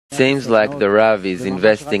seems like the Rav is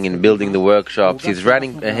investing in building the workshops. He's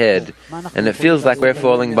running ahead, and it feels like we're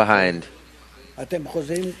falling behind.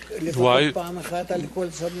 Why?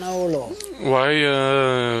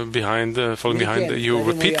 Falling behind? You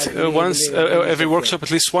repeat once every workshop,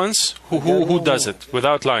 at least once. Who does it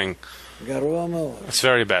without lying? It's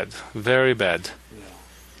very bad, very bad.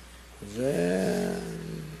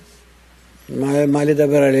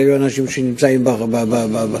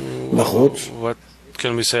 What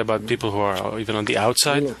can we say about people who are even on the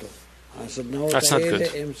outside? That's not good.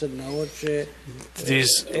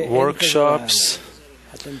 These workshops,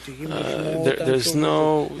 there's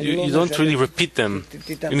no, you don't really repeat them.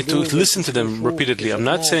 You need to listen to them repeatedly. I'm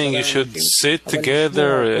not saying you should sit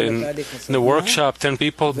together in the workshop, 10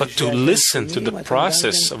 people, but to listen to the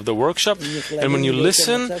process of the workshop. And when you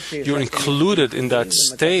listen, you're included in that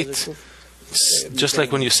state, just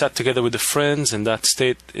like when you sat together with the friends, and that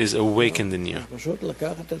state is awakened in you.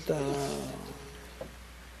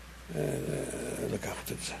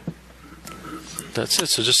 That's it.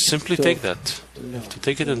 So just simply take that. You have to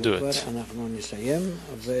take it and do it.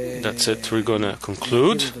 That's it. We're going to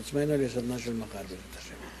conclude.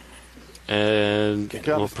 And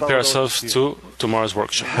we'll prepare ourselves to tomorrow's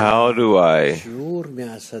workshop. How do I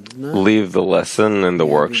leave the lesson in the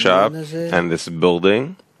workshop and this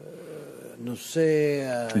building?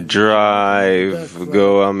 Drive,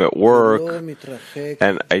 I'm at work,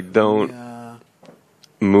 and I don't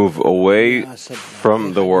move away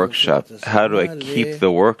from the workshop. How do I keep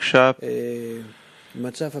the workshop?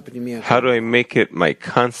 How do I make it my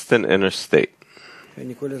constant inner state?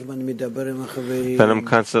 Then I'm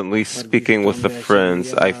constantly speaking with the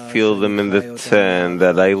friends. I feel them in the tent,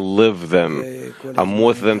 that I live them. I'm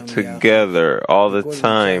with them together all the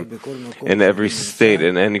time, in every state,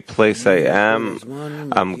 in any place I am.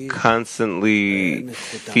 I'm constantly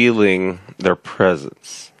feeling their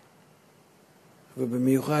presence.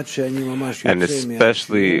 And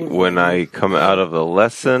especially when I come out of the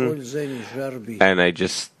lesson and I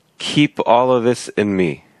just keep all of this in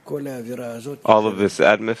me. All of this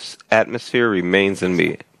atmosphere remains in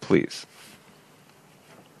me, please.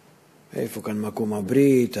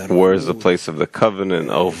 Where is the place of the covenant,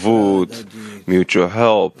 Alvut, mutual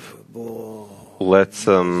help? Let's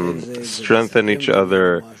strengthen each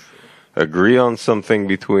other, agree on something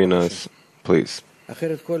between us, please.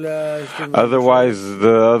 Otherwise,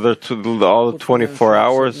 all the 24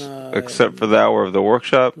 hours, except for the hour of the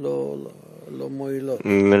workshop,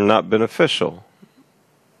 they're not beneficial.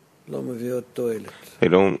 They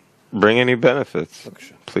don't bring any benefits,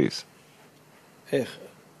 please.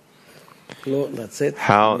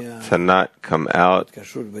 How to not come out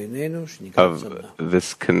of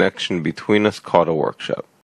this connection between us called a workshop.